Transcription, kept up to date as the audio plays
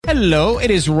Hello, it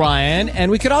is Ryan,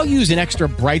 and we could all use an extra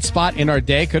bright spot in our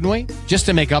day, couldn't we? Just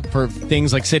to make up for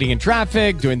things like sitting in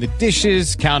traffic, doing the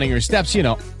dishes, counting your steps,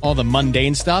 all the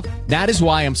mundane stuff. That is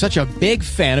why I'm such a big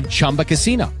fan of Chumba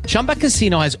Casino. Chumba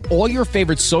Casino has all your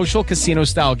favorite social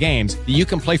casino-style games that you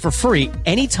can play for free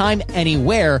anytime,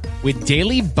 anywhere with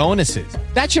daily bonuses.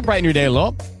 That should brighten your day a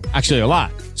little. Actually, a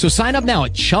lot. So sign up now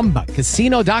at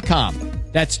ChumbaCasino.com.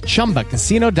 That's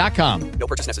ChumbaCasino.com. No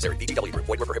purchase necessary. VGW Group.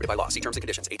 Void where prohibited by law. See terms and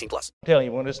conditions. 18+. I'm telling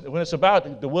you, when it's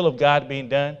about the will of God being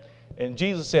done, and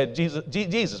Jesus said,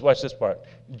 Jesus, watch this part.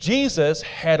 Jesus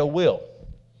had a will.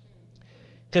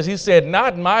 Because he said,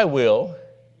 not my will,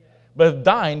 but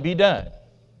thine be done.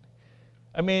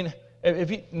 I mean, I'm going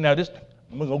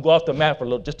to go off the map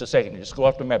for just a second. Just go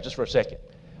off the map just for a second.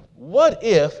 What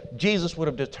if Jesus would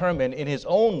have determined in his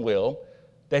own will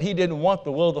that he didn't want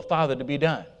the will of the Father to be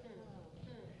done?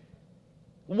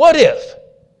 What if?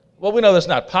 Well, we know that's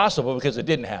not possible because it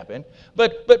didn't happen.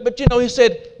 But he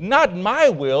said, not my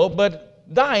will, but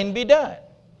thine be done.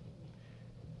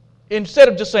 Instead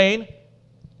of just saying,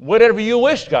 whatever you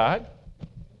wish, God,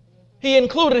 he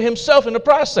included himself in the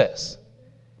process.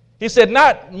 He said,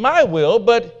 not my will,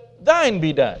 but thine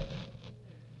be done.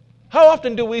 How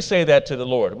often do we say that to the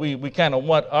Lord? We kind of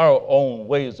want our own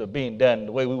ways of being done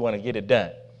the way we want to get it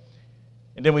done.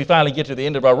 And then we finally get to the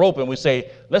end of our rope and we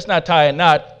say, let's not tie a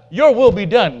knot. Your will be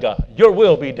done, God. Your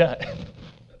will be done.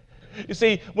 You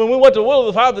see, when we want the will of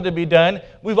the Father to be done,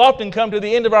 we've often come to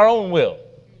the end of our own will.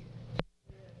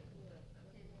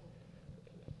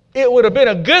 It would have been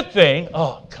a good thing.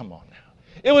 Oh, come on now.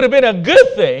 It would have been a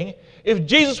good thing if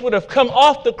Jesus would have come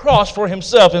off the cross for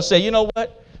himself and say, you know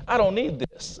what? I don't need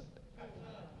this.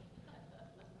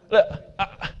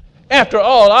 After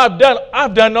all,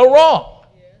 I've done no wrong.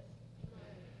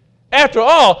 After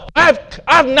all,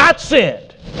 I've not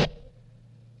sinned.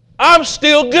 I'm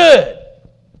still good.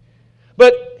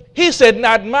 But he said,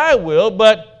 not my will,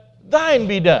 but thine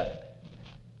be done.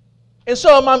 And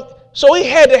so he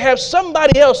had to have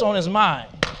somebody else on his mind.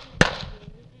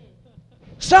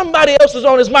 Somebody else was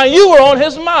on his mind. You were on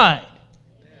his mind.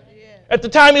 At the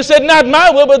time he said, not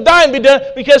my will, but thine be done,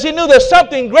 because he knew that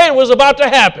something greater was about to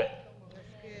happen.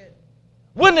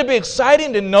 Wouldn't it be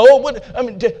exciting to know?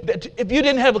 If you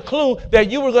didn't have a clue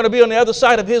that you were going to be on the other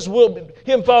side of his will,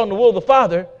 him following the will of the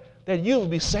Father, that you would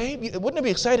be saved? Wouldn't it be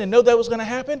exciting to know that was going to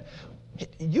happen?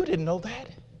 You didn't know that.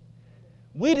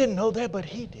 We didn't know that, but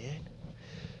he did.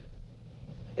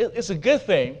 It's a good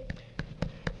thing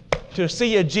to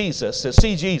see Jesus,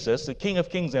 the King of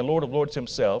Kings and Lord of Lords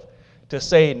himself, to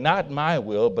say, not my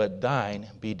will, but thine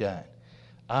be done.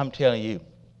 I'm telling you,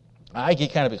 I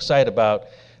get kind of excited about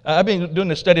I've been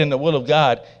doing a study in the will of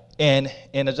God, and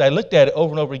as I looked at it over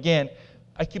and over again,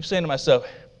 I keep saying to myself,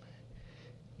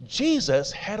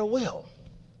 Jesus had a will.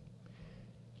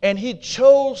 And he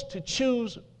chose to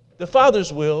choose the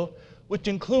Father's will, which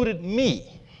included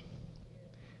me.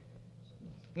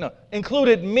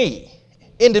 Included me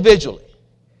individually.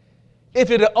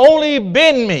 If it had only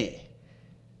been me,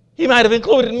 he might have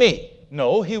included me.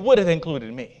 No, he would have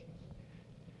included me.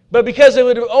 But because it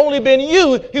would have only been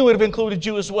you, he would have included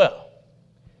you as well.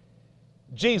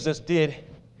 Jesus did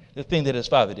the thing that his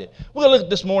Father did. We're going to look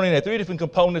this morning at three different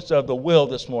components of the will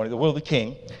this morning, the will of the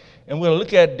King. And we're going to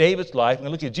look at David's life, we're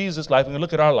going to look at Jesus' life, we're going to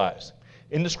look at our lives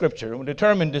in the Scripture. And we'll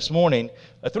determine this morning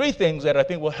three things that I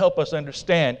think will help us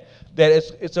understand that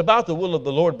it's about the will of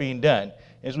the Lord being done.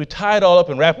 As we tie it all up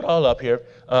and wrap it all up here,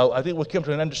 I think we'll come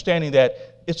to an understanding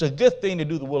that it's a good thing to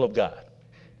do the will of God.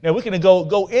 Now, we can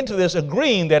go into this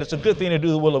agreeing that it's a good thing to do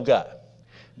the will of God.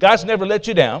 God's never let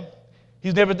you down.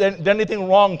 He's never done anything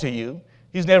wrong to you.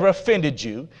 He's never offended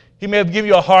you. He may have given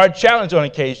you a hard challenge on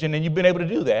occasion, and you've been able to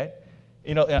do that.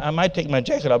 I might take my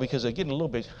jacket off because it's getting a little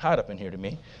bit hot up in here to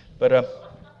me. But,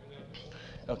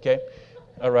 okay.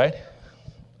 All right.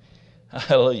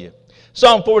 Hallelujah.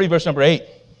 Psalm 40, verse number 8.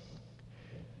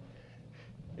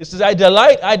 It says, I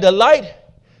delight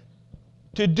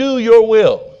to do your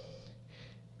will.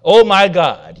 Oh my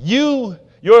God, your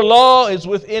law is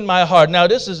within my heart. Now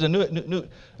this is the New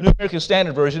American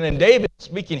Standard Version, and David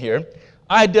speaking here.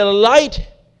 I delight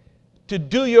to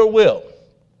do your will.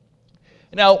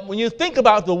 Now, when you think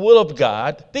about the will of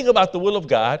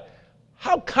God,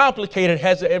 how complicated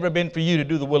has it ever been for you to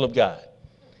do the will of God?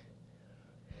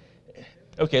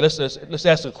 Okay, let's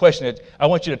ask a question that I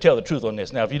want you to tell the truth on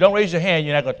this. Now, if you don't raise your hand,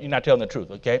 you're not telling the truth,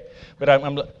 okay? But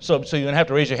so you're going to have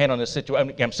to raise your hand on this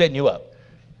situation. I'm setting you up.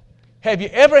 Have you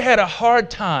ever had a hard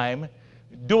time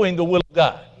doing the will of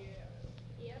God?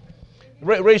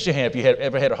 Raise your hand if you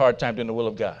ever had a hard time doing the will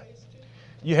of God.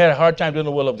 You had a hard time doing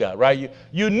the will of God, right?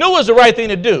 You knew it was the right thing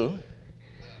to do,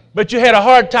 but you had a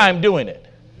hard time doing it.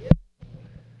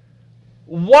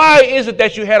 Why is it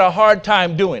that you had a hard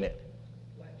time doing it?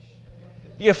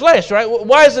 Your flesh, right?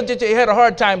 Why is it that you had a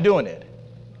hard time doing it?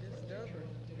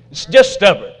 It's just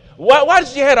stubborn. Why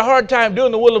did you have a hard time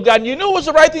doing the will of God? And you knew it was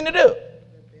the right thing to do.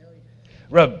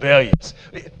 Rebellious.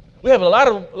 We have a lot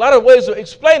of ways to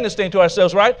explain this thing to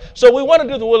ourselves, right? So we want to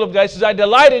do the will of God. He says, I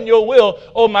delight in your will.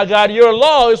 Oh my God, your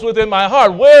law is within my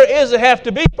heart. Where does it have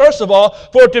to be, first of all,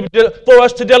 for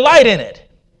us to delight in it?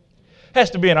 It has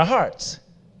to be in our hearts.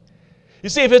 You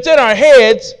see, if it's in our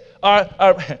heads,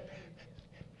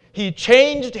 he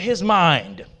changed his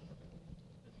mind.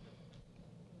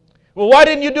 Well, why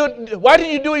didn't you do what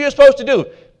you're supposed to do?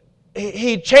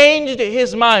 He changed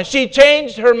his mind. She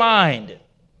changed her mind.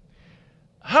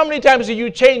 How many times have you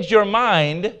changed your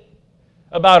mind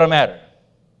about a matter?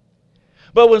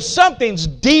 But when something's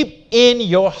deep in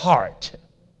your heart,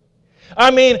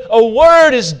 a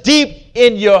word is deep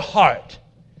in your heart.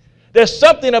 There's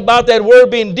something about that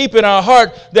word being deep in our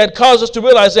heart that causes us to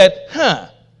realize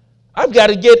that, I've got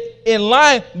to get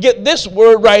this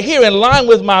word right here in line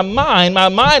with my mind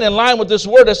in line with this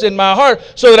word that's in my heart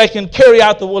so that I can carry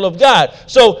out the will of God.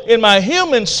 So in my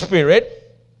human spirit,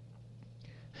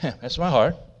 that's my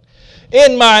heart,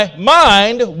 in my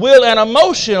mind, will, and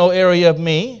emotional area of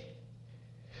me,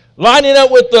 lining up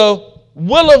with the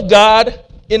will of God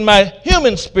in my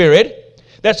human spirit,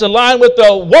 that's aligned with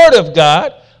the Word of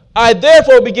God, I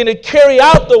therefore begin to carry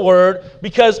out the Word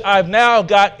because I've now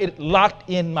got it locked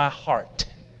in my heart.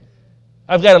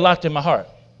 I've got it locked in my heart.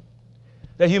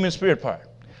 That human spirit part.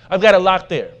 I've got it locked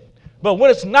there. But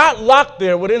when it's not locked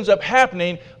there, what ends up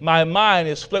happening, my mind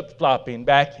is flip-flopping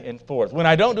back and forth. When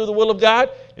I don't do the will of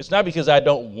God, it's not because I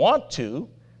don't want to,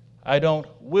 I don't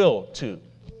will to.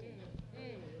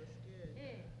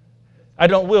 I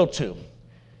don't will to.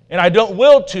 And I don't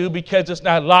will to because it's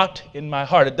not locked in my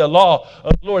heart. The law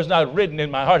of the Lord is not written in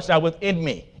my heart. It's not within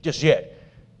me just yet.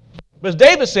 But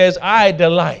David says, I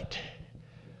delight.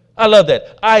 I love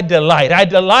that. I delight.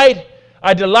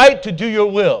 I delight to do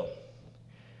your will.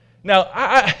 Now,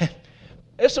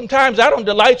 there's sometimes I don't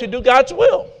delight to do God's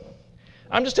will.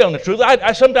 I'm just telling the truth.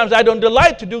 Sometimes I don't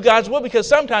delight to do God's will because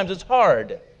sometimes it's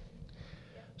hard.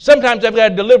 Sometimes I've got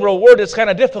to deliver a word that's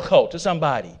kind of difficult to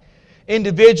somebody.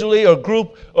 Individually or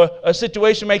group or a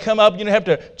situation may come up. You don't have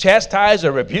to chastise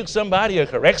or rebuke somebody or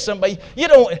correct somebody.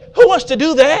 Who wants to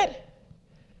do that?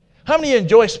 How many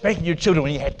enjoy spanking your children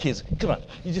when you had kids? Come on,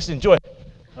 you just enjoy it.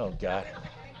 Oh, God.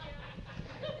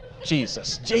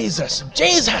 Jesus.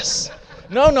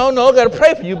 No, I got to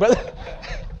pray for you, brother.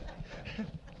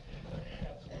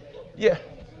 Yeah.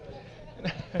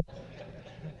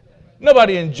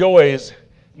 Nobody enjoys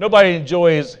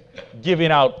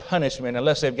giving out punishment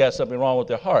unless they've got something wrong with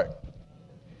their heart.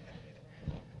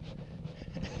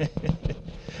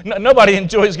 Nobody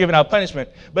enjoys giving out punishment,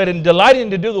 but in delighting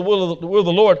to do the will of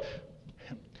the Lord,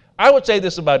 I would say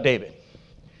this about David.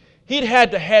 He'd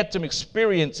had to have some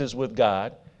experiences with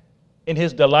God in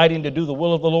his delighting to do the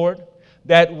will of the Lord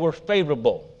that were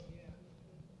favorable.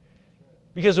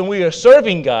 Because when we are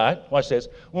serving God, watch this,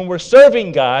 when we're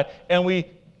serving God and we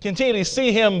continue to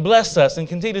see Him bless us and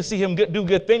continue to see Him do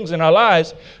good things in our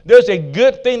lives, there's a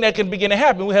good thing that can begin to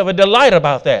happen. We have a delight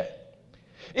about that.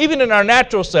 Even in our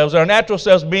natural selves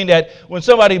being that when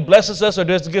somebody blesses us or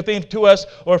does a good thing to us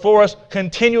or for us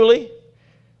continually,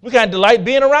 we kind of delight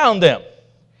being around them.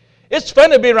 It's fun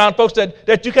to be around folks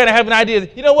that you kind of have an idea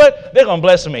that, you know what, they're going to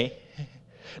bless me.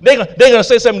 They're going to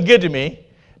say something good to me.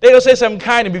 They're going to say something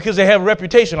kind to me because they have a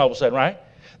reputation all of a sudden, right?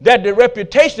 That the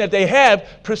reputation that they have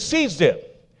precedes them.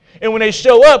 And when they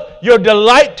show up, your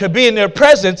delight to be in their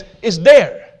presence is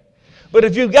there. But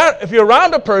if you're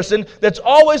around a person that's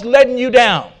always letting you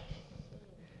down,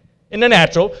 in the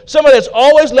natural, somebody that's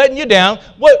always letting you down,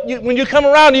 when you come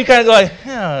around, you kind of go like,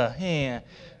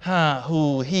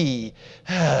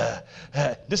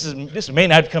 this may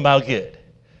not come out good.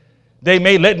 They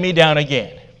may let me down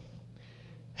again.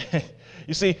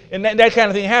 You see, and that kind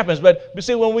of thing happens. But you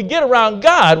see, when we get around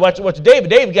God, watch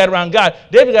David got around God.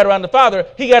 David got around the Father.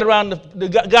 He got around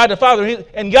God the Father.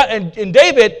 And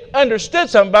David understood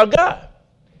something about God.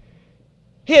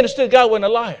 He understood God wasn't a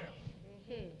liar.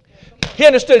 He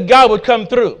understood God would come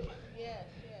through.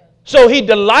 So he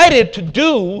delighted to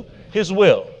do His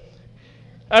will.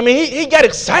 He got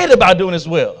excited about doing His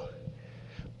will.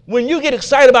 When you get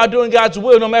excited about doing God's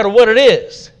will, no matter what it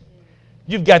is,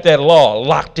 you've got that law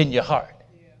locked in your heart.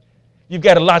 You've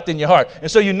got it locked in your heart.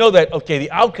 And so you know that, okay, the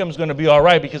outcome's going to be all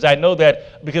right because I know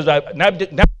that, because not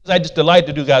because I just delight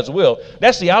to do God's will.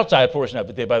 That's the outside portion of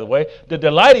it there, by the way. The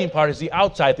delighting part is the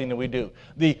outside thing that we do.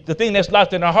 The thing that's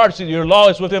locked in our heart, so your law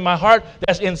is within my heart,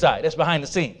 that's inside. That's behind the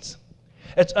scenes.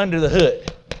 That's under the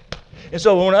hood. And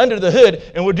so when we're under the hood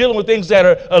and we're dealing with things that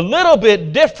are a little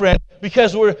bit different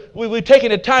because we're taking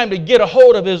the time to get a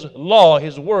hold of His law,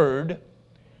 His word,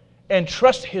 and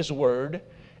trust His word,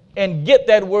 and get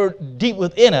that word deep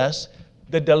within us,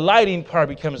 the delighting part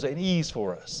becomes an ease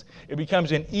for us. It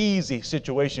becomes an easy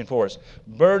situation for us.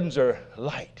 Burdens are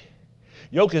light.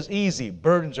 Yoke is easy.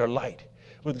 Burdens are light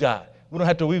with God. We don't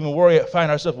have to even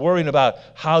find ourselves worrying about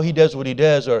how He does what He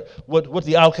does or what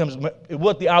the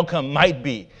outcome might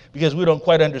be, because we don't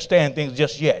quite understand things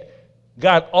just yet.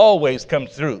 God always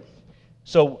comes through.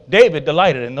 So David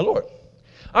delighted in the Lord.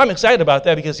 I'm excited about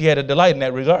that because he had a delight in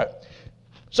that regard.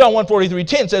 Psalm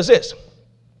 143:10 says this: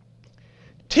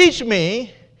 teach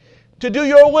me to do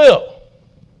your will.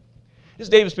 This is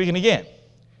David speaking again.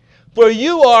 For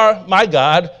you are my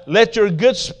God, let your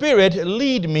good spirit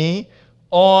lead me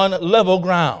on level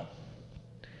ground.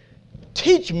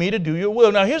 Teach me to do your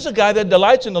will. Now here's a guy that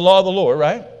delights in the law of the Lord,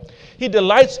 right? He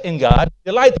delights in God,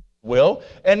 delights in His will,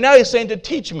 and now he's saying to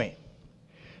teach me.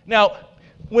 Now,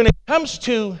 when it comes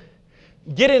to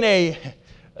getting a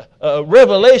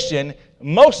revelation,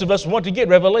 most of us want to get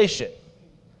revelation.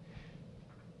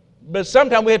 But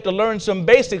sometimes we have to learn some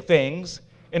basic things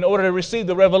in order to receive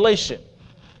the revelation.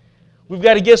 We've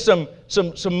got to get some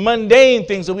mundane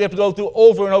things that we have to go through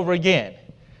over and over again.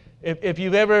 If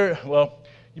you've ever, well,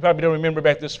 you probably don't remember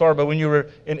back this far, but when you were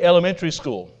in elementary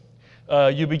school,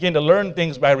 you begin to learn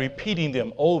things by repeating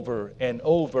them over and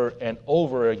over and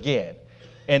over again.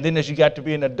 And then as you got to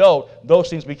be an adult, those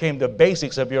things became the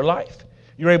basics of your life.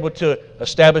 You're able to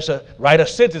write a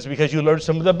sentence because you learned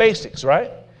some of the basics,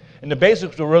 right? And the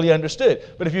basics were really understood.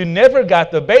 But if you never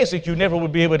got the basics, you never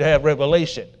would be able to have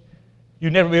revelation.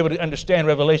 You'd never be able to understand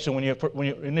revelation when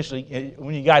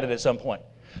you got it at some point.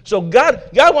 So God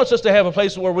wants us to have a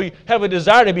place where we have a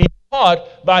desire to be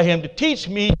taught by Him, to teach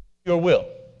me your will.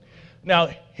 Now,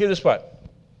 here's this part.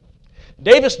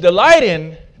 David's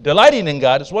delighting in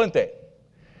God is one thing.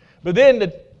 But then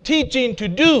the teaching to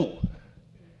do,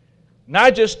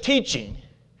 not just teaching,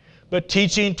 but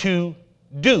teaching to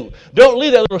do. Don't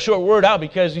leave that little short word out,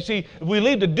 because you see, if we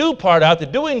leave the do part out, the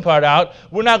doing part out,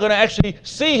 we're not going to actually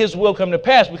see His will come to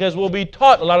pass, because we'll be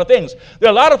taught a lot of things. There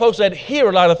are a lot of folks that hear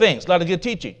a lot of things, a lot of good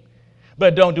teaching,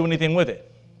 but don't do anything with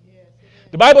it.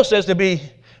 The Bible says to be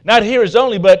not hearers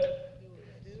only, but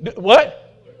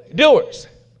what? Doers.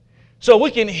 So we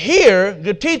can hear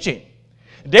good teaching.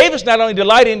 David's not only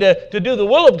delighting to do the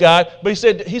will of God, but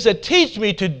he said, teach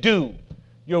me to do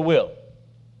your will.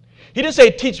 He didn't say,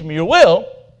 teach me your will.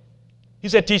 He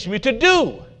said, teach me to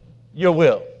do your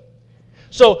will.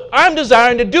 So I'm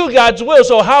desiring to do God's will.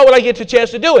 So how will I get the chance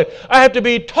to do it? I have to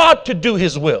be taught to do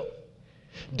His will.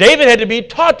 David had to be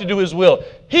taught to do his will.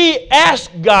 He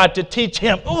asked God to teach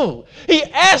him. He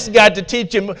asked God to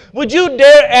teach him. Would you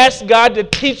dare ask God to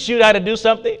teach you how to do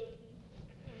something?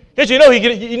 Because you know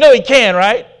he can,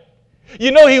 right?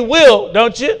 You know He will,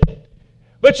 don't you?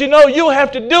 But you know you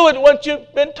have to do it once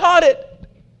you've been taught it.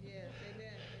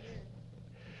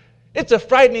 It's a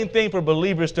frightening thing for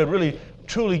believers to really,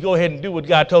 truly go ahead and do what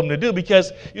God told them to do,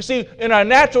 because, you see, in our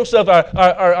natural self,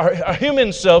 our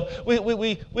human self,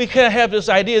 we kind of have this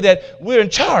idea that we're in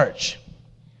charge.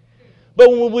 But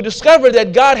when we discover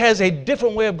that God has a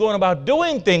different way of going about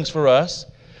doing things for us,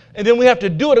 and then we have to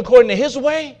do it according to His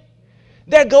way,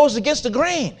 that goes against the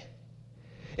grain.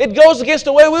 It goes against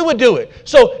the way we would do it.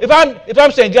 So if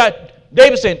I'm saying, God,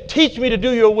 David's saying, teach me to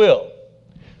do your will,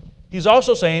 he's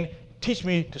also saying, teach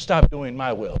me to stop doing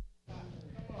my will.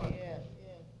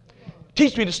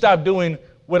 Teach me to stop doing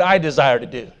what I desire to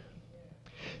do.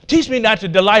 Teach me not to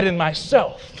delight in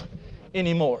myself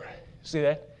anymore. See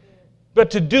that? But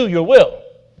to do your will.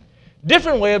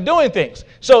 Different way of doing things.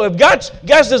 So if God's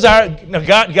desire,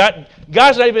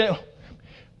 God's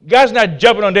not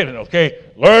jumping on David, okay,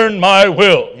 learn my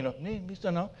will.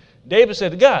 No. David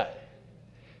said to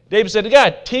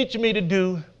God, teach me to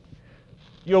do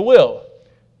your will.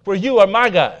 For you are my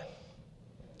God.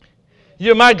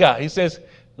 You're my God. He says,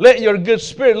 let your good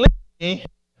spirit lead me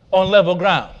on level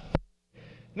ground.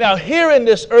 Now, here in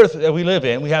this earth that we live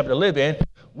in, we have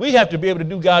to be able to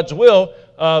do God's will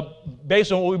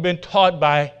based on what we've been taught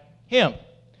by Him.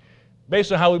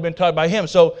 Based on how we've been taught by Him.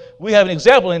 So we have an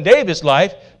example in David's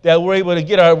life that we're able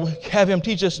to have him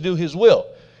teach us to do His will.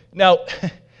 Now,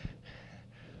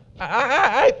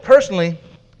 I personally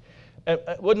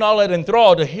wasn't all that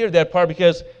enthralled to hear that part,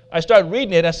 because I started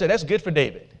reading it and I said, that's good for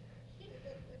David.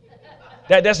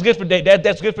 That's good for David.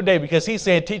 That's good for David, because he's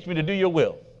saying, teach me to do your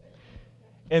will.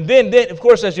 And then of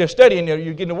course, as you're studying, you're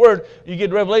getting the word, you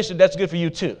get revelation, that's good for you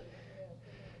too.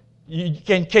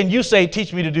 Can you say,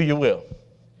 teach me to do your will?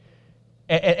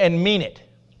 And mean it?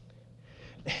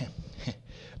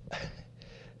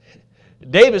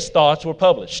 David's thoughts were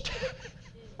published.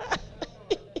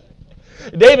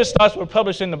 David's thoughts were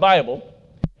published in the Bible.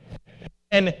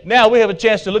 And now we have a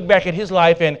chance to look back at his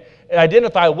life and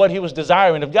identify what he was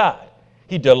desiring of God.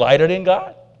 He delighted in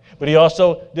God, but he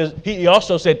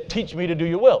also said, teach me to do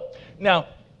your will. Now,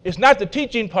 it's not the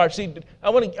teaching part. See, I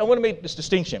want to make this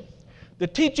distinction. The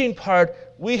teaching part,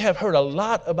 we have heard a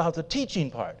lot about the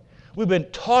teaching part. We've been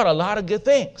taught a lot of good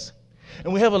things.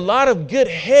 And we have a lot of good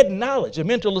head knowledge, the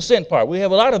mental assent part. We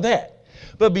have a lot of that.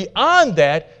 But beyond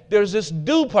that, there's this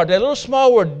do part, that little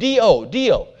small word,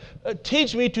 D-O.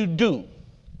 Teach me to do.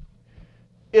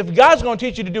 If God's going to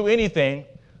teach you to do anything,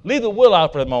 leave the will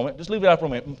out for a moment. Just leave it out for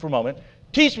a moment.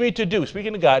 Teach me to do.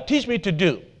 Speaking to God, teach me to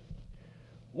do.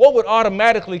 What would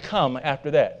automatically come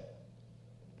after that?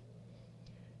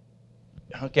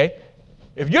 Okay?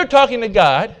 If you're talking to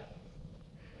God,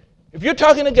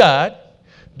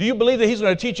 do you believe that He's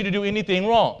going to teach you to do anything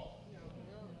wrong?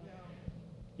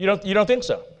 You don't think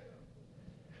so?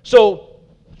 So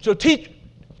teach.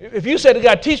 If you said to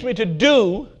God, teach me to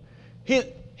do,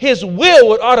 His will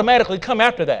would automatically come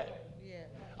after that.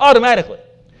 Automatically.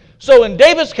 So in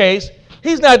David's case,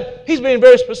 he's being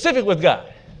very specific with God.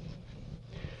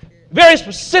 Very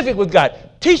specific with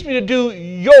God. Teach me to do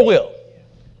your will.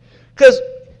 Because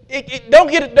don't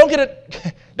get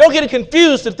it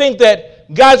confused to think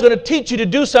that God's going to teach you to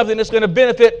do something that's going to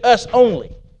benefit us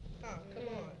only.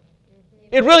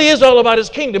 It really is all about His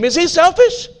kingdom. Is He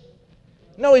selfish?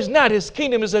 No, He's not. His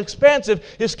kingdom is expansive.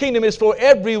 His kingdom is for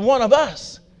every one of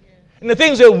us. And the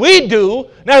things that we do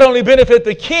not only benefit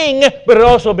the king, but it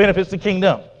also benefits the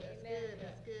kingdom.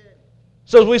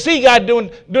 So as we see God doing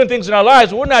things in our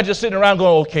lives, we're not just sitting around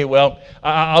going, okay, well,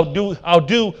 I'll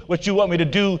do what you want me to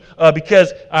do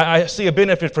because I see a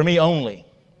benefit for me only.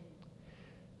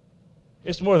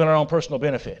 It's more than our own personal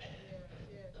benefit.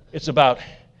 It's about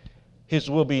His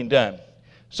will being done.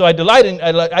 So I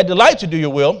delight to do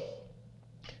your will.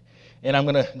 And I'm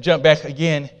going to jump back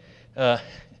again, back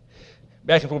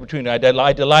and forth between I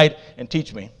delight and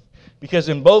teach me. Because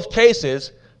in both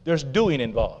cases, there's doing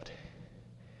involved.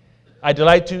 I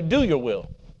delight to do your will.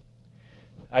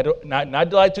 Not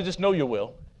delight to just know your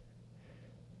will,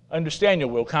 understand your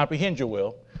will, comprehend your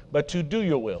will, but to do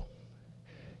your will.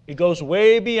 It goes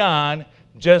way beyond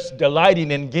just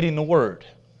delighting in getting the word.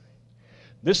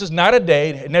 This is not a day,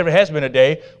 it never has been a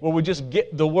day, where we just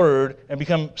get the word and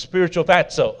become spiritual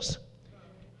fatsos.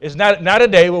 It's not a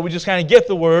day where we just kind of get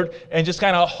the word and just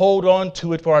kind of hold on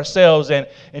to it for ourselves and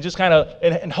just kind of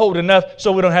and hold enough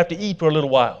so we don't have to eat for a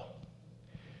little while.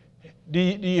 Do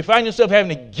you find yourself having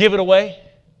to give it away?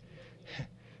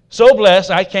 So blessed,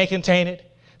 I can't contain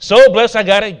it. So blessed, I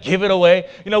got to give it away.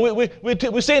 You know,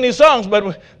 we sing these songs,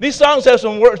 but these songs have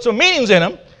some meanings in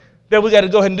them that we got to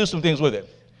go ahead and do some things with it.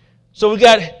 So we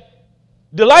got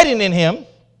delighting in Him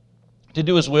to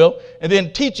do His will, and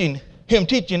then teaching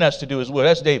us to do His will.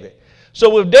 That's David.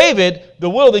 So with David, the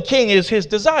will of the king is his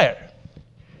desire.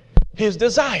 His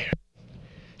desire.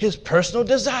 His personal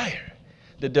desire.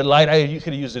 The delight, you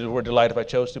could have used the word delight if I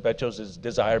chose to, but I chose His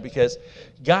desire because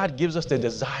God gives us the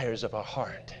desires of our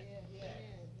heart.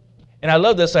 And I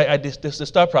love this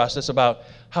thought process about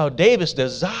how David's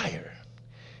desire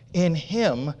in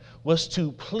him was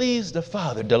to please the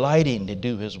Father, delighting to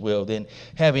do His will, then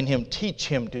having Him teach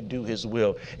him to do His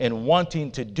will and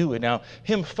wanting to do it. Now,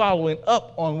 him following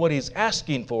up on what he's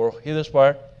asking for, hear this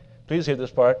part, please hear this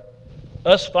part,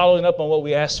 us following up on what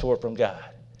we ask for from God,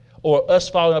 or us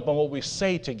following up on what we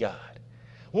say to God.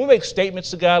 When we make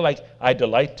statements to God like, I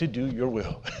delight to do your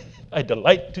will. I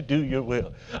delight to do your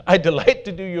will. I delight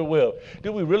to do your will.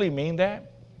 Do we really mean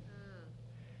that?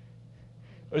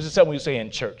 Or is it something we say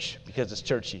in church because it's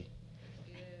churchy?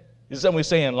 Is it something we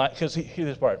say in life? Because here's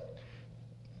this part.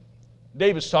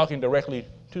 David's talking directly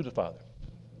to the Father.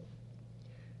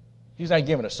 He's not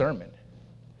giving a sermon.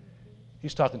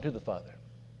 He's talking to the Father.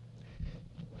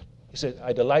 He said,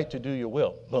 I delight to do your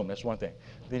will. Boom, that's one thing.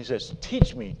 Then he says,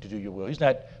 teach me to do your will. He's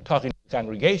not talking to the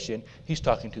congregation. He's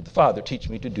talking to the Father. Teach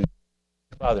me to do.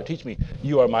 Father, teach me.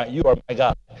 You are my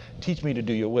God. Teach me to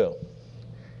do your will.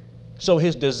 So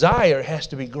his desire has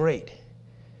to be great.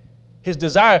 His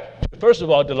desire, first of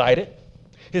all, delighted.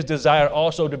 His desire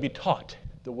also to be taught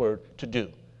the word to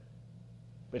do.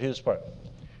 But here's the part.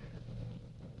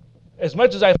 As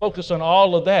much as I focus on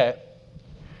all of that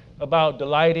about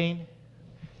delighting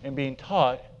and being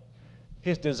taught,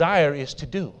 his desire is to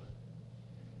do.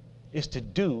 Is to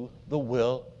do the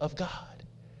will of God.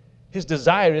 His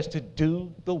desire is to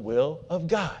do the will of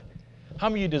God. How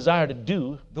many of you desire to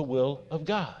do the will of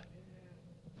God?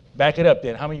 Back it up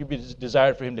then. How many of you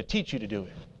desire for Him to teach you to do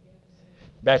it?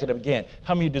 Back it up again.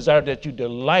 How many of you desire that you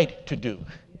delight to do?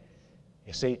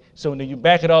 You see, so when you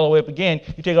back it all the way up again,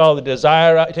 you take all the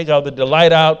desire out, you take all the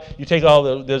delight out, you take all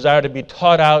the desire to be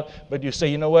taught out, but you say,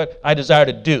 you know what? I desire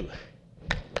to do.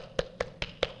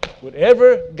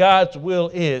 Whatever God's will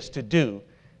is to do,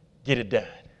 get it done.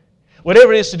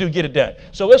 Whatever it is to do, get it done.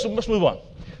 So let's move on.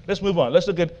 Let's move on. Let's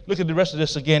look at the rest of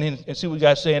this again and see what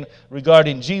God's saying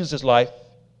regarding Jesus' life.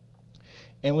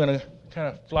 And we're going to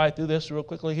kind of fly through this real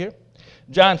quickly here.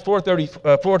 John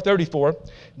 4:34.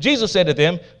 Jesus said to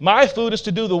them, "My food is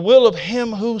to do the will of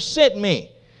him who sent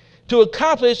me, to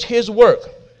accomplish his work."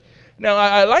 Now,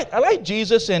 I like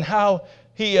Jesus and how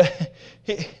his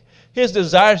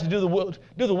desires to do the will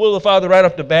of the Father right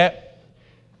off the bat.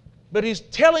 But he's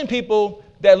telling people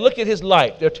that look at his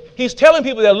life. He's telling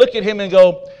people that look at him and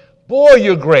go, "Boy,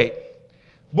 you're great.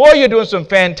 Boy, you're doing some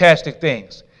fantastic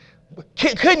things.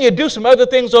 Couldn't you do some other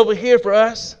things over here for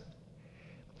us?"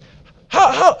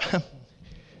 How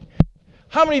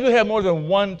many of you have more than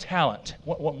one talent?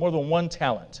 More than one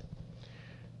talent?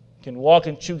 Can walk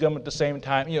and chew gum at the same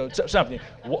time? You know, something.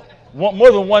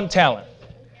 More than one talent.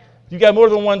 You got more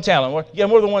than one talent. You got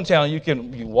more than one talent. You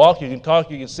can walk, you can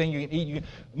talk, you can sing, you can eat.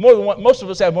 More than one. Most of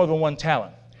us have more than one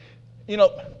talent. You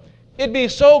know, it'd be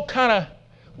so kind of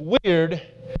weird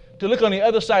to look on the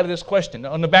other side of this question,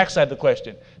 on the back side of the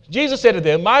question. Jesus said to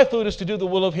them, "My food is to do the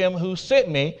will of him who sent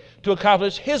me to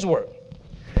accomplish his work."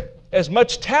 As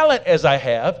much talent as I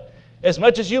have, as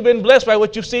much as you've been blessed by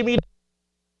what you see me do,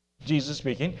 Jesus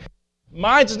speaking,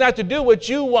 mine is not to do what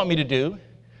you want me to do,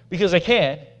 because I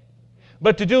can,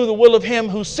 but to do the will of him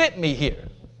who sent me here.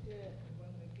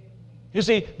 You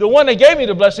see, the one that gave me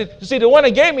the blessing, the one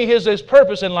that gave me his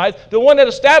purpose in life, the one that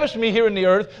established me here in the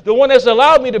earth, the one that's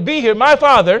allowed me to be here, my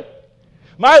Father,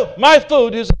 my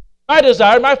food is my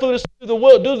desire, my food is to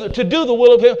do the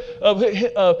will of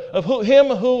him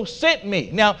who sent me.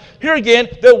 Now, here again,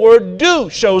 the word "do"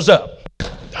 shows up.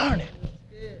 Darn it.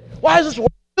 Why does this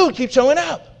word "do" keep showing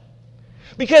up?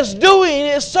 Because doing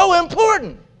is so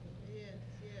important.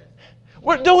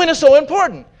 Doing is so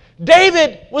important.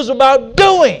 David was about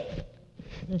doing.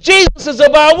 Jesus is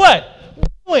about what?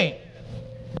 Doing.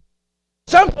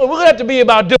 We're going to have to be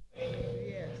about doing.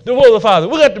 The will of the Father.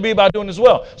 We're going to have to be about doing as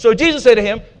well. So Jesus said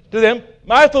to them,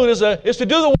 "My food is to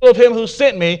do the will of him who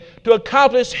sent me, to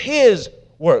accomplish his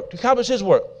work." To accomplish his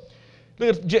work.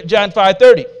 Look at John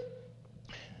 5:30.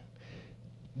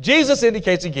 Jesus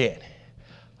indicates again,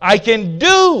 "I can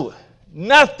do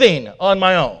nothing on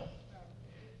my own."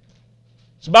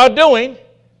 It's about doing.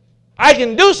 I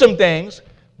can do some things,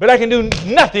 but I can do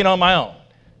nothing on my own.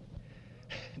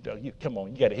 Come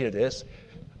on, you got to hear this.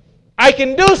 I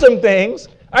can do some things.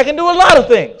 I can do a lot of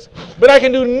things, but I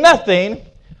can do nothing.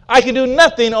 I can do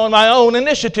nothing on my own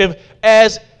initiative.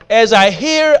 As I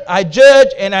hear, I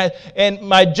judge, and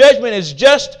my judgment is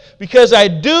just, because I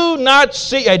do not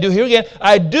seek. I do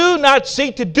not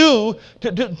seek to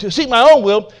seek my own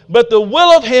will, but the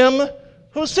will of him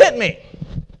who sent me.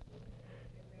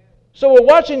 So we're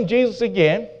watching Jesus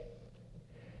again,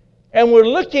 and we're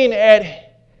looking at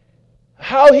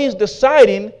how he's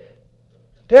deciding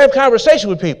to have conversation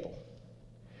with people.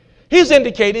 He's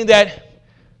indicating that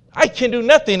I can do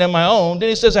nothing on my own. Then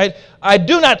he says, I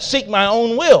do not seek my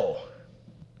own will.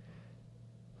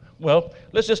 Well,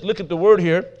 let's just look at the word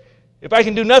here. If I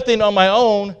can do nothing on my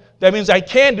own, that means I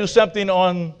can do something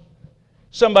on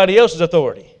somebody else's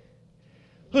authority.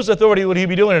 Whose authority would he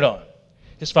be doing it on?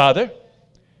 His Father.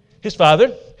 His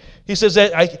Father. He says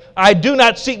that I do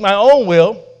not seek my own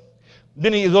will.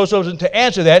 Then he goes over to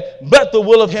answer that, but the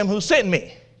will of him who sent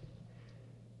me.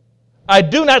 I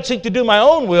do not seek to do my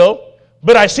own will,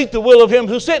 but I seek the will of him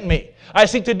who sent me. I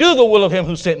seek to do the will of him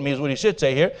who sent me is what he should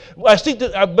say here.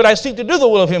 But I seek to do the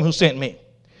will of him who sent me.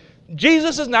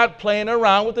 Jesus is not playing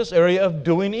around with this area of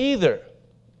doing either.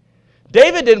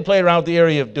 David didn't play around with the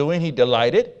area of doing. He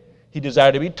delighted. He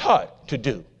desired to be taught to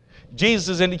do. Jesus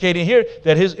is indicating here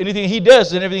that anything he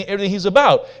does and everything he's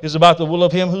about is about the will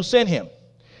of him who sent him.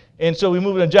 And so we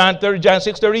move to John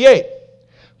 6:38.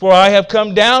 For I have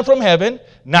come down from heaven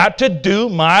not to do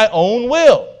my own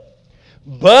will,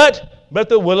 but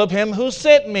the will of him who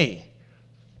sent me.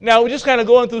 Now, we're just kind of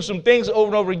going through some things over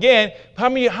and over again. How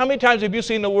many times have you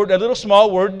seen that little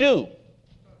small word "do"?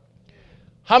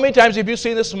 How many times have you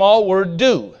seen the small word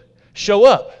 "do" show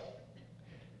up?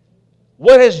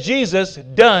 What has Jesus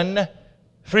done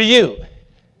for you?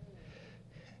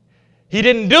 He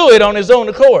didn't do it on his own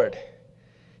accord.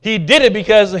 He did it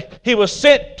because he was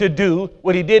sent to do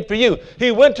what he did for you.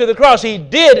 He went to the cross. He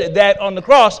did that on the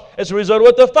cross as a result of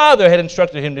what the Father had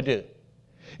instructed him to do.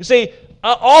 You see,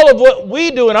 all of what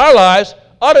we do in our lives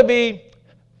ought to be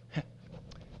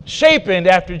shaped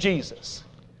after Jesus.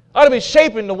 Ought to be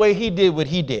shaping the way he did what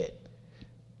he did.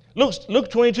 Luke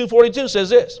 22:42 says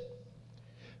this,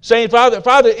 saying, Father,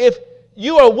 if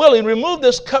you are willing, remove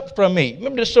this cup from me.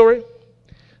 Remember this story?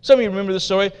 Some of you remember this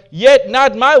story. Yet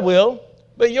not my will,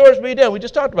 but yours be done. We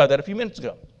just talked about that a few minutes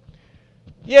ago.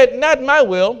 Yet not my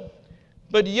will,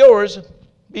 but yours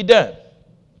be done.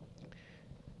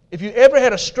 If you ever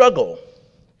had a struggle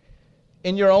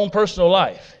in your own personal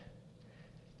life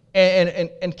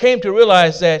and came to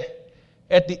realize that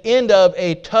at the end of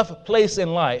a tough place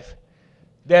in life,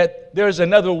 that there's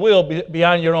another will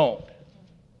beyond your own.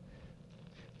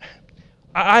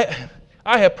 I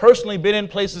have personally been in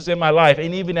places in my life,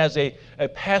 and even as a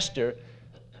pastor,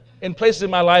 in places in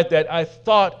my life that I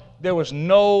thought there was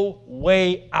no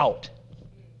way out.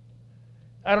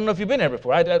 I don't know if you've been there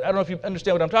before. I don't know if you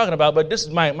understand what I'm talking about, but this is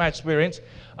my experience.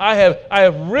 I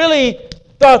have really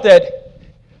thought that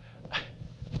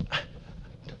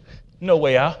no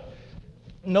way out.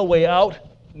 No way out.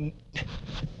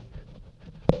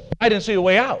 I didn't see a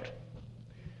way out.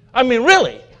 I mean,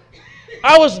 really.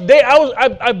 I've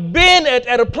been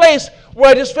at a place where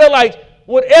I just felt like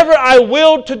whatever I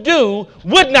willed to do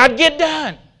would not get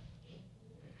done.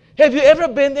 Have you ever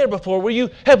been there before where you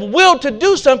have willed to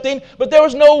do something, but there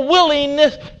was no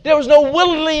willingness, there's a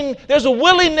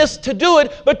willingness to do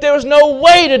it, but there was no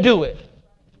way to do it?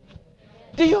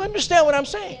 Do you understand what I'm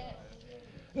saying?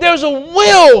 There's a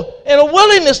will and a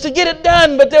willingness to get it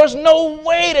done, but there's no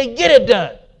way to get it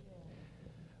done.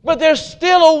 But there's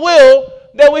still a will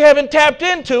that we haven't tapped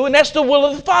into, and that's the will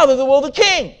of the Father, the will of the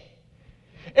King.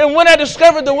 And when I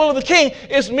discovered the will of the King,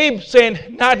 it's me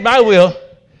saying, not my will,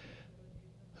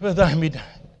 but thine be done.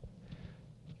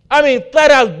 I mean,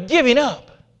 flat out giving up.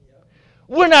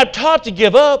 We're not taught to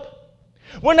give up.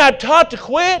 We're not taught to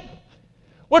quit.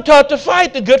 We're taught to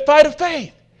fight the good fight of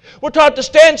faith. We're taught to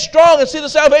stand strong and see the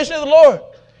salvation of the Lord.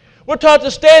 We're taught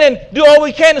to stand and do all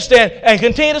we can to stand and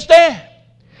continue to stand.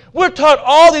 We're taught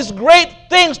all these great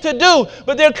things to do,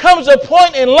 but there comes a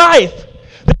point in life,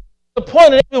 a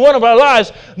point in every one of our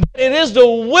lives, it is the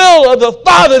will of the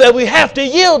Father that we have to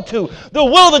yield to, the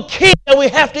will of the King that we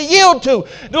have to yield to.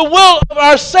 The will of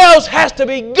ourselves has to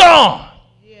be gone.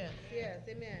 Yes,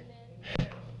 amen.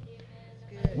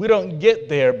 We don't get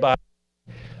there by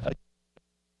a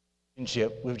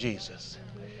relationship with Jesus.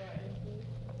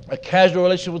 A casual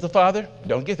relationship with the Father,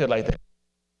 don't get there like that.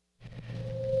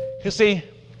 You see,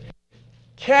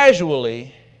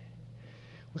 casually,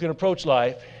 we can approach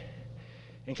life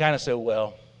and kind of say,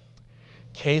 well,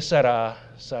 que sera,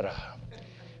 sera.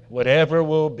 Whatever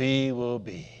will be, will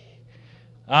be.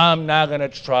 I'm not going to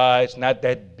try. It's not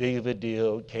that big of a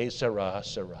deal. Que sera,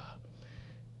 sera.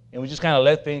 And we just kind of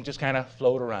let things just kind of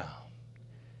float around.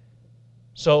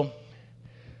 So,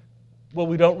 what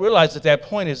we don't realize at that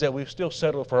point is that we've still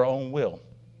settled for our own will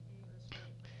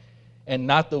and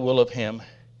not the will of Him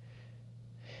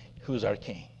who's our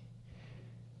King.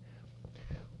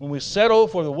 When we settle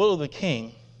for the will of the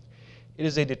King, it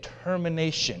is a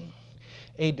determination,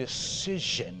 a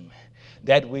decision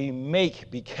that we make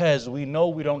because we know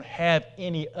we don't have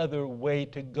any other way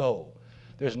to go.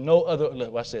 There's no other,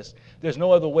 look, watch this. There's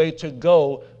no other way to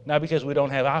go, not because we don't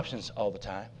have options all the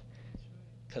time,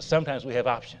 because sometimes we have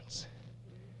options.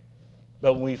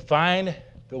 But when we find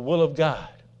the will of God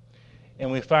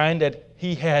and we find that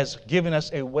He has given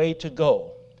us a way to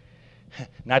go,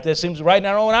 not that it seems right in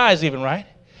our own eyes even, right?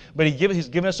 But He's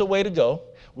given us a way to go.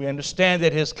 We understand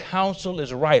that His counsel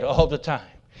is right all the time.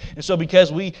 And so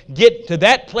because we get to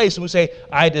that place and we say,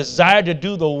 I desire to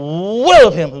do the will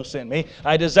of Him who sent me.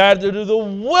 I desire to do the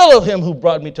will of Him who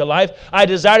brought me to life. I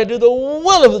desire to do the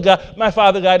will of God, my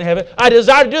Father God in heaven. I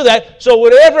desire to do that. So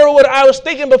whatever what I was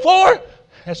thinking before,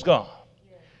 that's gone.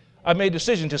 I made a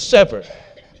decision to sever.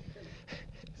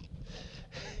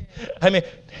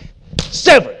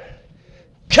 Sever.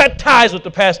 Cut ties with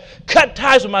the past. Cut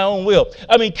ties with my own will.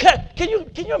 Can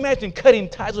you imagine cutting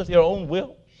ties with your own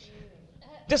will?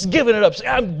 Just giving it up. Say,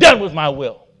 I'm done with my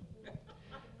will.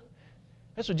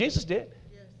 That's what Jesus did.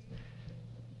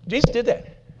 Jesus did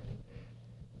that.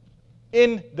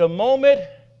 In the moment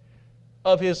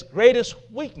of His greatest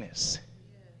weakness,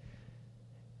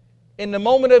 in the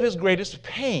moment of His greatest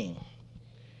pain,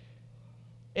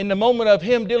 in the moment of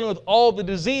Him dealing with all the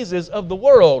diseases of the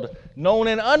world, known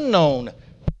and unknown,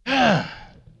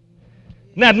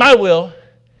 not my will,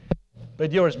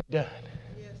 but yours be done.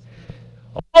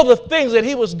 All the things that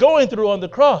He was going through on the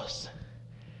cross,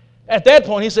 at that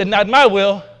point He said, not my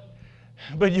will,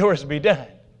 but yours be done.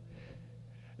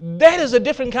 That is a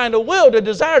different kind of will, the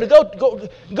desire to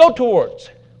go towards.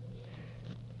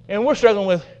 And we're struggling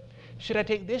with, should I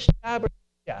take this job or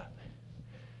that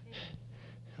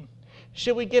job?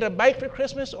 Should we get a bike for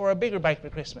Christmas or a bigger bike for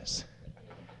Christmas?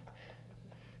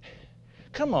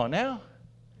 Come on now.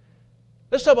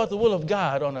 Let's talk about the will of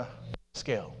God on a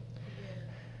scale.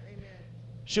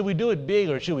 Should we do it big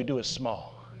or should we do it small?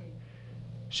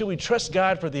 Should we trust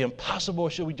God for the impossible or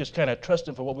should we just kind of trust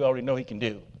Him for what we already know He can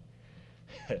do?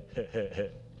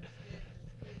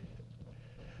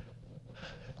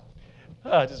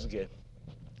 This is good.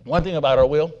 One thing about our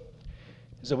will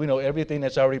is that we know everything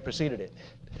that's already preceded it.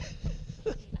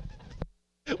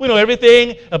 We know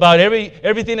everything about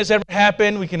everything that's ever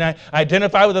happened. We can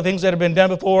identify with the things that have been done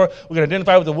before. We can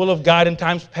identify with the will of God in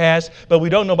times past, but we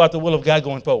don't know about the will of God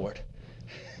going forward.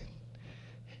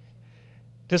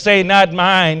 To say not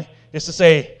mine is to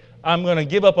say I'm going to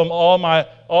give up on all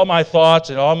my thoughts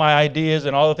and all my ideas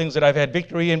and all the things that I've had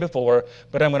victory in before,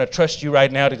 but I'm going to trust you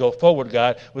right now to go forward,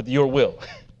 God, with your will.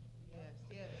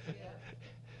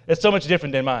 It's so much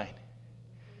different than mine.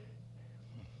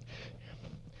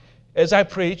 As I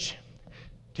preach,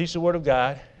 teach the Word of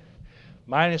God,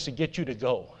 mine is to get you to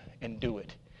go and do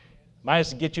it. Mine is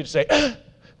to get you to say,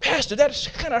 Pastor, that's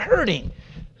kind of hurting.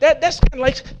 That's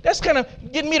kind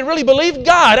of getting me to really believe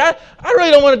God. I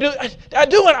really don't want to do it.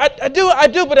 I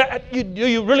do, but do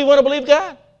you really want to believe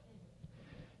God?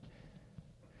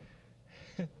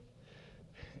 If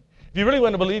you really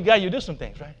want to believe God, you do some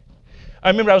things, right? I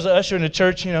remember I was an usher in the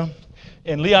church,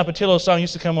 and Leon Patillo's song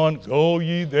used to come on, "Go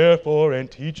ye therefore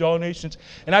and teach all nations."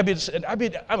 And I'm a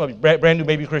brand new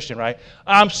baby Christian, right?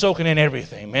 I'm soaking in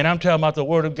everything, man. I'm talking about the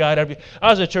Word of God. I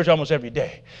was at church almost every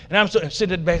day. And I'm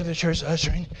sitting at the back of the church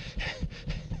ushering.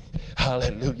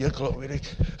 Hallelujah, glory to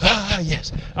God.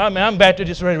 Yes. I'm back there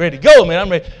just ready to go,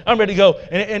 man. I'm ready to go.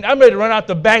 And I'm ready to run out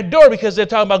the back door because they're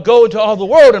talking about go into all the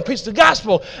world and preach the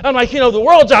gospel. I'm like, the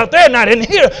world's out there, not in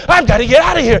here. I've got to get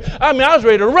out of here. I was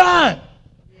ready to run.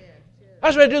 I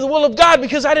was ready to do the will of God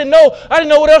because I didn't know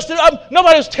what else to do.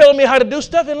 Nobody was telling me how to do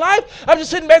stuff in life. I'm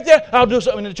just sitting back there. I'll do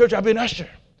something in the church. I'll be an usher.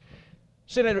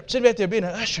 Sitting back there being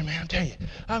an usher, man, I'm telling you,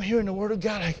 I'm hearing the Word of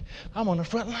God like I'm on the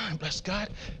front line, bless God.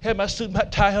 Had my suit, my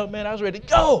tie up, man. I was ready to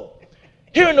go.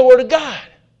 Hearing the Word of God.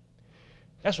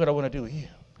 That's what I want to do with you.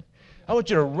 I want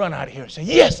you to run out of here and say,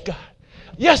 yes, God.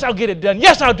 Yes, I'll get it done.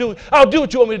 Yes, I'll do it. I'll do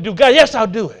what you want me to do. God, yes, I'll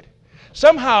do it.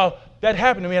 Somehow that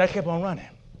happened to me and I kept on running.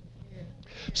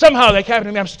 Somehow that happened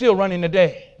to me. I'm still running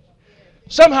today.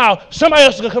 Somehow somebody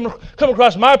else is going to come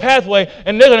across my pathway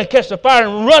and they're going to catch the fire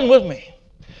and run with me.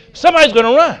 Somebody's going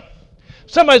to run.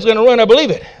 Somebody's going to run. I believe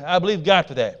it. I believe God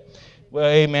for that. Well,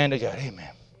 amen to God. Amen.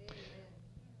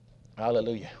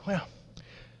 Hallelujah. Well,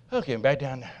 okay, back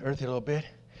down to earth here a little bit.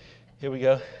 Here we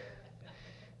go.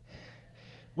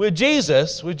 With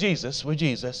Jesus,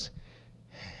 the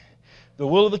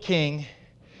will of the King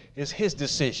is His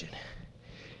decision.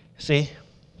 See,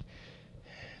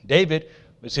 David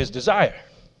was his desire.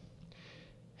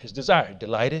 His desire,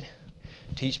 delighted,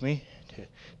 teach me to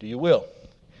do your will.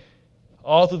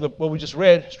 All through what we just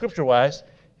read, scripture-wise,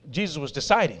 Jesus was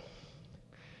deciding.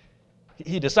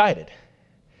 He decided.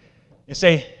 And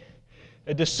say,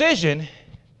 a decision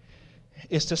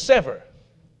is to sever,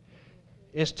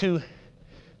 is to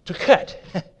cut.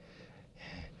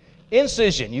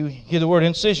 Incision, you hear the word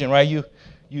incision, right?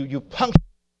 You puncture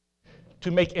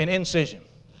to make an incision.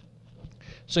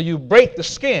 So you break the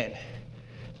skin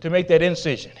to make that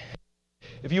incision.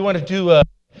 If you want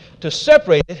to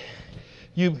separate it,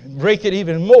 you break it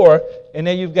even more, and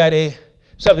then you've got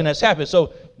something that's happened.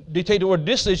 So they take the word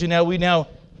decision now, we now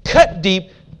cut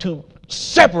deep to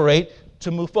separate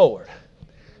to move forward.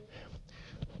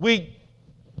 We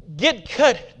get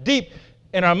cut deep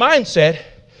in our mindset,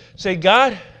 say,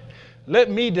 God, let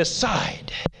me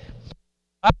decide.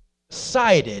 I've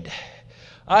decided.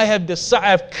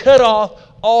 I've cut off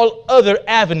all other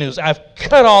avenues. I've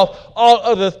cut off all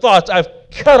other thoughts. I've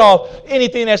cut off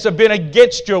anything that's been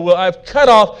against your will. I've cut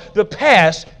off the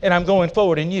past, and I'm going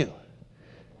forward in you.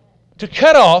 To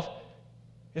cut off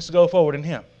is to go forward in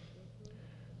Him.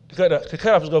 To cut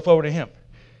off is to go forward in Him.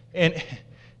 And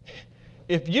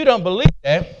if you don't believe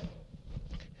that,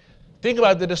 think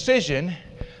about the decision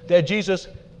that Jesus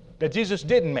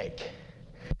didn't make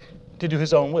to do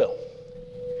His own will.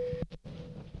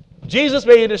 Jesus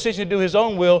made a decision to do His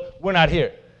own will. We're not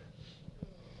here.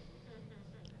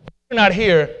 We're not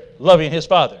here loving His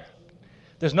Father.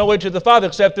 There's no way to the Father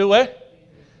except through what?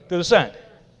 Through the Son.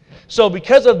 So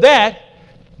because of that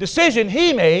decision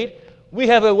He made, we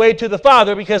have a way to the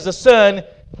Father because the Son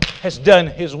has done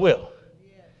His will.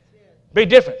 Big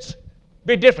difference.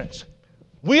 Big difference.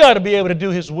 We ought to be able to do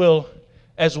His will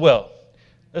as well.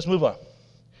 Let's move on.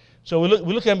 So we're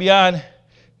looking beyond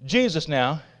Jesus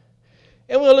now,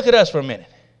 and we'll look at us for a minute.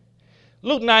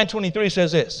 Luke 9:23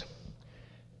 says this.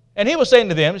 And He was saying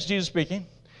to them, it's Jesus speaking,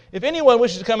 if anyone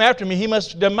wishes to come after me, he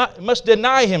must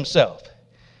deny himself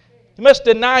He must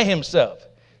deny himself,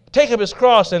 take up his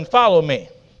cross, and follow me.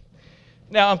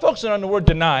 Now, I'm focusing on the word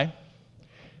deny.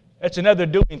 That's another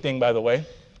doing thing, by the way.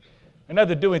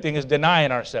 Another doing thing is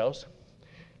denying ourselves.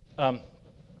 You're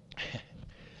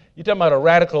talking about a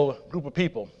radical group of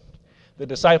people, the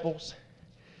disciples.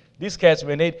 These cats,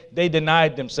 man, they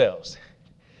denied themselves.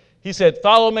 He said,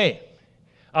 follow me.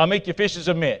 I'll make you fishers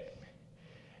of men.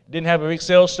 Didn't have a big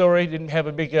sales story, didn't have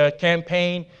a big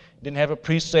campaign, didn't have a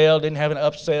pre-sale, didn't have an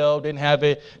upsell, didn't have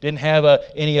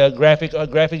any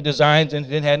graphic designs, and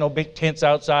didn't have no big tents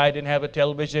outside, didn't have a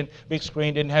television, big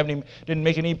screen, didn't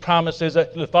make any promises.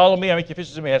 Follow me, I'll make you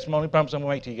fishers of men. That's the only promise I'm going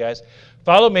to make to you guys.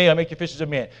 Follow me, I'll make you fishers of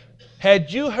men.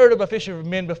 Had you heard of a fisher of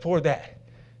men before that,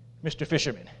 Mr.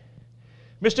 Fisherman?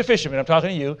 Mr. Fisherman, I'm talking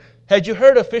to you. Had you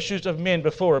heard of fishers of men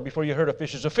before you heard of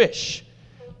fishers of fish?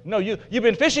 No, you've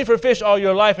been fishing for fish all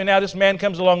your life, and now this man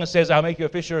comes along and says, I'll make you a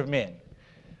fisher of men.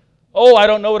 Oh, I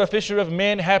don't know what a fisher of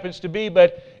men happens to be,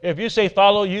 but if you say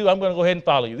follow you, I'm going to go ahead and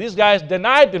follow you. These guys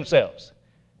denied themselves.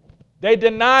 They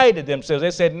denied themselves.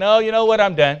 They said, no, you know what,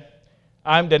 I'm done.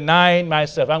 I'm denying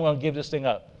myself. I'm going to give this thing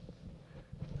up.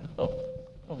 Oh,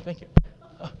 thank you.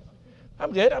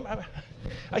 I'm good.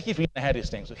 I keep forgetting I had these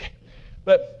things, okay.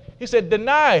 But he said,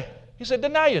 deny yourself.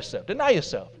 Deny yourself.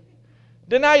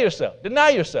 Deny yourself. Deny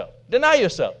yourself. Deny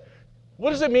yourself. What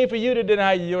does it mean for you to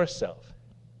deny yourself?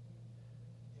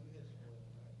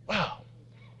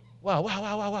 Wow.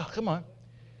 Come on.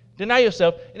 Deny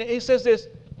yourself. And he says this,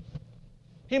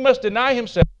 he must deny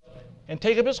himself and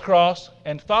take up his cross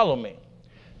and follow me.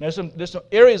 Now, there's some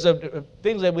areas of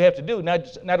things that we have to do,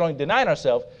 not only denying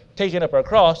ourselves, taking up our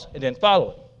cross and then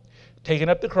following. Taking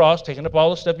up the cross, taking up all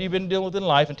the stuff you've been dealing with in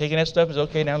life, and taking that stuff is,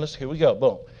 okay, now here we go.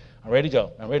 Boom. I'm ready to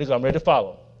go. I'm ready to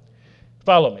follow.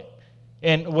 Follow me.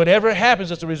 And whatever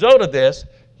happens as a result of this,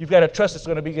 you've got to trust it's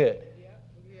going to be good.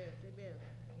 Yes, amen.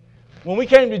 When we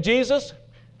came to Jesus,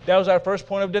 that was our first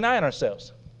point of denying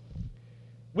ourselves.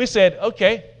 We said,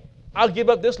 okay, I'll give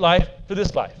up this life for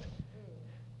this life.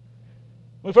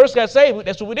 When we first got saved,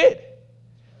 that's what we did.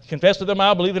 Confessed with our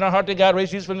mouth, believed in our heart that God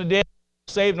raised Jesus from the dead,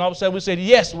 saved, and all of a sudden we said,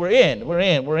 yes, we're in.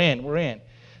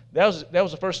 That was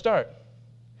the first start.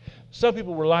 Some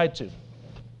people were lied to.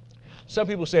 Some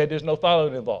people said there's no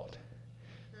following involved.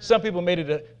 Some people made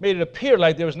it appear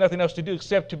like there was nothing else to do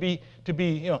except to be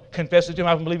confess it to him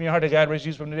and believe in your heart that God raised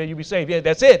Jesus from the dead, you'll be saved. Yeah,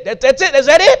 that's it. That's it. Is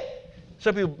that it?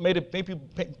 Some people made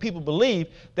people believe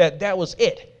that was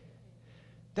it.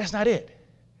 That's not it.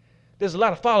 There's a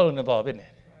lot of following involved, isn't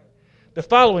it? The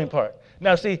following part.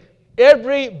 Now, see,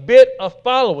 every bit of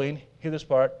following, hear this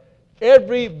part,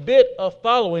 every bit of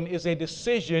following is a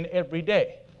decision every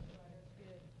day.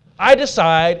 I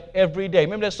decide every day.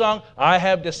 Remember that song, I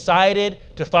have decided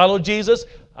to follow Jesus?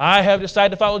 I have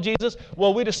decided to follow Jesus.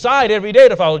 Well, we decide every day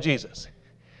to follow Jesus.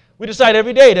 We decide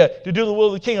every day to do the will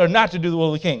of the King or not to do the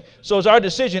will of the King. So it's our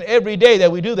decision every day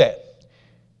that we do that.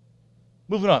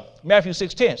 Moving on. Matthew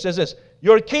 6:10 says this,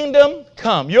 your kingdom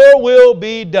come, your will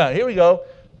be done. Here we go.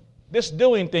 This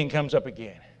doing thing comes up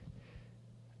again.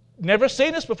 Never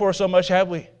seen this before so much, have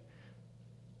we?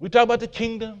 We talk about the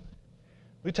kingdom.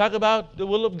 We talk about the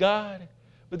will of God.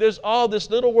 But there's all this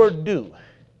little word do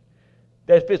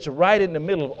that fits right in the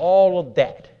middle of all of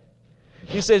that.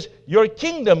 He says, your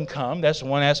kingdom come. That's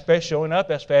one aspect showing up.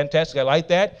 That's fantastic. I like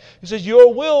that. He says,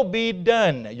 your will be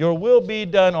done. Your will be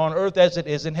done on earth as it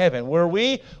is in heaven. Where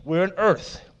we're in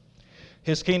earth.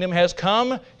 His kingdom has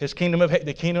come. The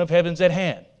kingdom of heaven's at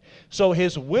hand. So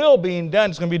his will being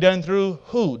done is going to be done through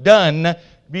who?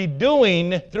 Be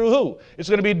doing through who? It's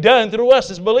going to be done through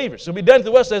us as believers. It'll be done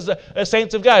through us as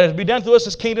saints of God. It'll be done through us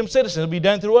as kingdom citizens. It'll be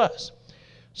done through us.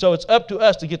 So it's up to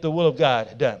us to get the will of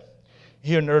God done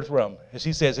here in the earth realm. As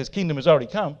he says, his kingdom has already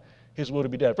come. His will to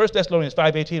be done. 1 Thessalonians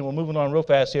 5:18. We're moving on real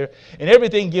fast here. In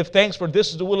everything give thanks, for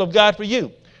this is the will of God for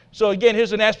you. So again,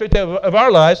 here's an aspect of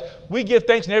our lives. We give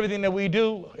thanks in everything that we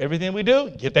do. Everything we do,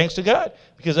 give thanks to God,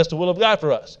 because that's the will of God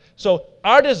for us. So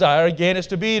our desire, again, is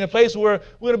to be in a place where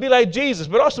we're going to be like Jesus,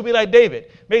 but also be like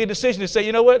David. Make a decision to say,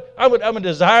 you know what? I'm a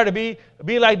desire to be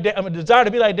like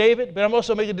David, but I'm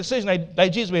also making a decision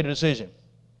like Jesus made a decision.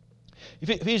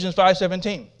 Ephesians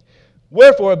 5:17.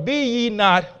 Wherefore be ye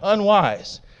not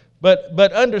unwise,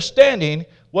 but understanding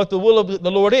what the will of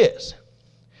the Lord is.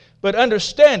 But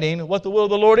understanding what the will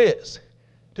of the Lord is.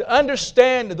 To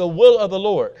understand the will of the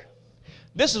Lord.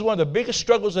 This is one of the biggest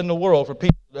struggles in the world for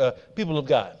people of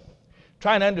God.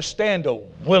 Trying to understand the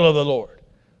will of the Lord.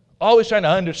 Always trying to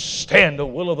understand the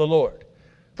will of the Lord.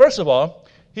 First of all,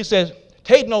 he says,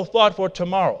 take no thought for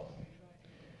tomorrow.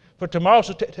 For tomorrow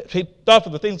shall take thought for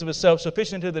the things of itself,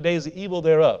 sufficient to the days the evil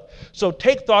thereof. So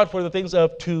take thought for the things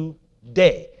of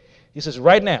today. He says,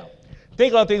 right now.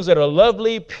 think on things that are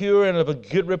lovely, pure, and of a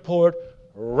good report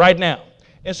right now.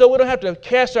 And so we don't have to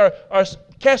cast our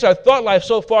thought life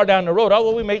so far down the road,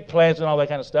 although we make plans and all that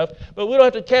kind of stuff, but we don't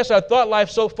have to cast our thought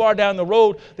life so far down the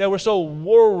road that we're so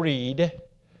worried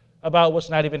about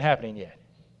what's not even happening yet.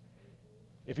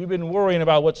 If you've been worrying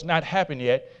about what's not happened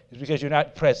yet, it's because you're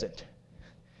not present.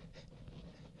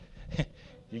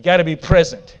 You got to be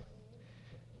present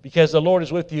because the Lord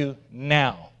is with you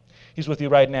now. He's with you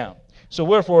right now. So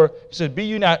wherefore, he says, be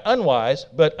you not unwise,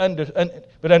 but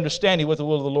understanding what the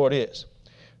will of the Lord is.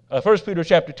 1 Peter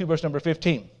chapter 2, verse number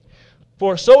 15.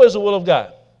 For so is the will of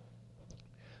God,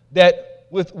 that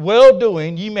with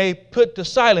well-doing ye may put to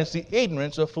silence the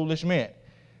ignorance of foolish men.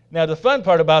 Now the fun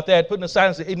part about that, putting to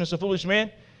silence the ignorance of foolish men,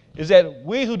 is that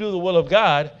we who do the will of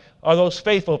God are those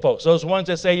faithful folks, those ones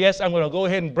that say, yes, I'm going to go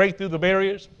ahead and break through the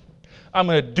barriers. I'm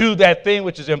going to do that thing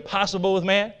which is impossible with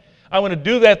man. I'm going to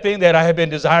do that thing that I have been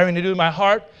desiring to do in my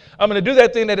heart. I'm going to do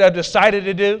that thing that I've decided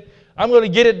to do. I'm going to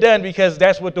get it done because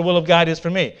that's what the will of God is for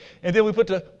me. And then we put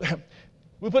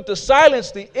to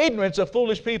silence the ignorance of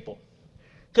foolish people.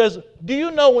 Because do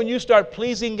you know when you start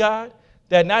pleasing God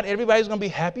that not everybody's going to be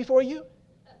happy for you?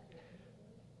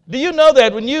 Do you know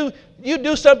that when you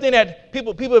do something that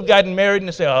people have gotten married and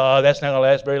they say, oh, that's not going to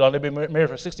last very long. They've been married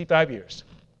for 65 years.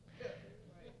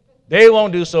 They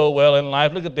won't do so well in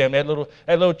life. Look at them. That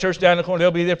little church down the corner,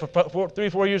 they'll be there for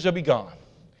 3-4 years, they'll be gone.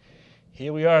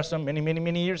 Here we are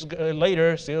many years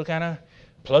later, still kind of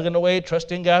plugging away,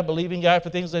 trusting God, believing God for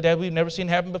things that we've never seen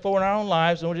happen before in our own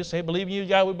lives. And we'll just say, believe in you,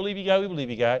 God, we believe you, God, we believe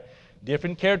you, God.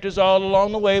 Different characters all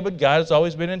along the way, but God has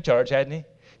always been in charge, hasn't he?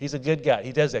 He's a good God.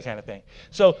 He does that kind of thing.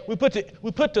 So we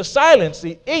put to silence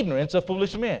the ignorance of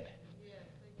foolish men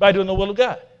by doing the will of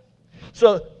God.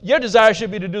 So your desire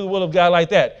should be to do the will of God like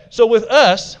that. So with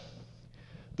us,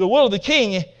 the will of the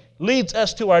King leads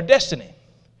us to our destiny.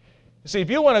 You see, if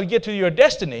you want to get to your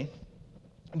destiny,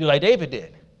 do like David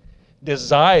did.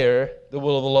 Desire the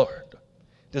will of the Lord.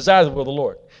 Desire the will of the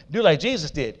Lord. Do like Jesus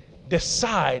did.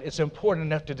 Decide it's important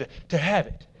enough to have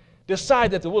it.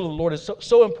 Decide that the will of the Lord is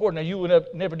so important that you will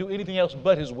never do anything else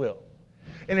but his will.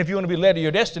 And if you want to be led to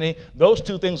your destiny, those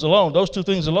two things alone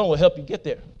will help you get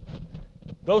there.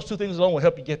 Those two things alone will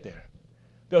help you get there.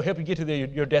 They'll help you get to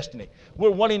your destiny.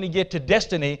 We're wanting to get to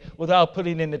destiny without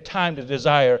putting in the time to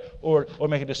desire or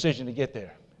make a decision to get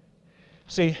there.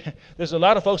 See, there's a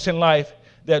lot of folks in life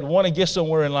that want to get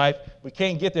somewhere in life, but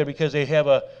can't get there because they're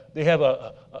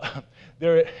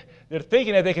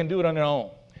thinking that they can do it on their own.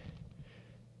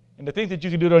 And to think that you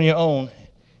can do it on your own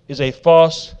is a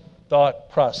false thought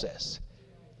process.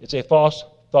 It's a false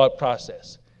thought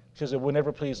process because it will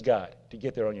never please God to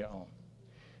get there on your own,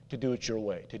 to do it your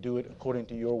way, to do it according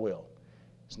to your will.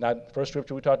 It's not the first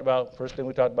scripture we talked about, first thing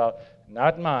we talked about,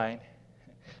 not mine,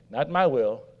 not my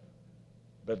will,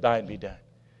 but thine be done.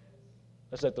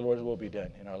 Let's let the Lord's will be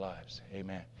done in our lives.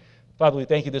 Amen. Father, we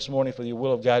thank you this morning for the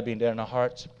will of God being done in our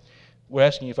hearts. We're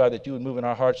asking you, Father, that you would move in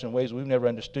our hearts in ways we've never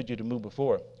understood you to move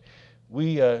before.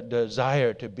 We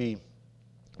desire to be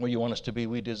where you want us to be.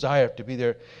 We desire to be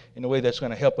there in a way that's going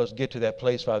to help us get to that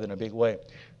place, Father, in a big way.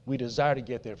 We desire to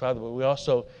get there, Father, but we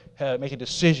also make a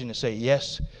decision to say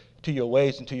yes to your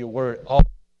ways and to your word all the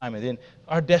time. And then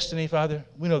our destiny, Father,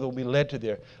 we know that we'll be led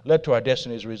to our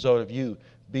destiny as a result of you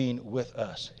being with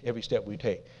us every step we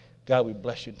take. God, we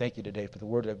bless you and thank you today for the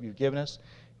word that you've given us.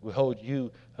 We hold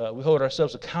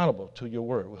ourselves accountable to your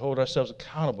word. We hold ourselves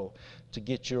accountable to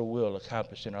get your will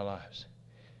accomplished in our lives.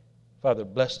 Father,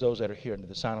 bless those that are here under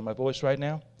the sound of my voice right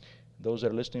now, those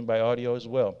that are listening by audio as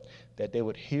well, that they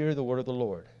would hear the word of the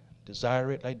Lord,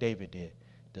 desire it like David did,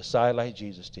 decide like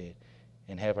Jesus did,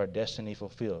 and have our destiny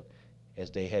fulfilled as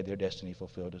they had their destiny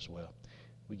fulfilled as well.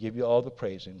 We give you all the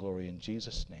praise and glory in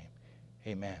Jesus' name.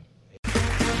 Amen.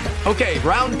 Okay,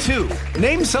 round two.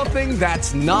 Name something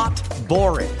that's not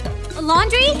boring. A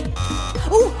laundry?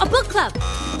 Ooh, a book club.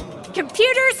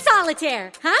 Computer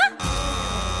solitaire, huh?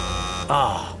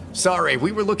 Ah, sorry,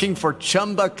 we were looking for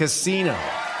Chumba Casino.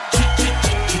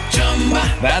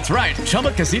 That's right,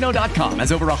 ChumbaCasino.com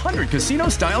has over 100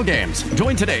 casino-style games.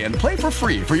 Join today and play for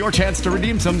free for your chance to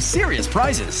redeem some serious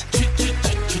prizes.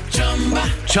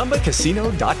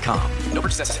 ChumbaCasino.com. No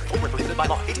purchase necessary. Void where prohibited by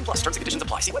law. 18+ terms and conditions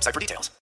apply. See website for details.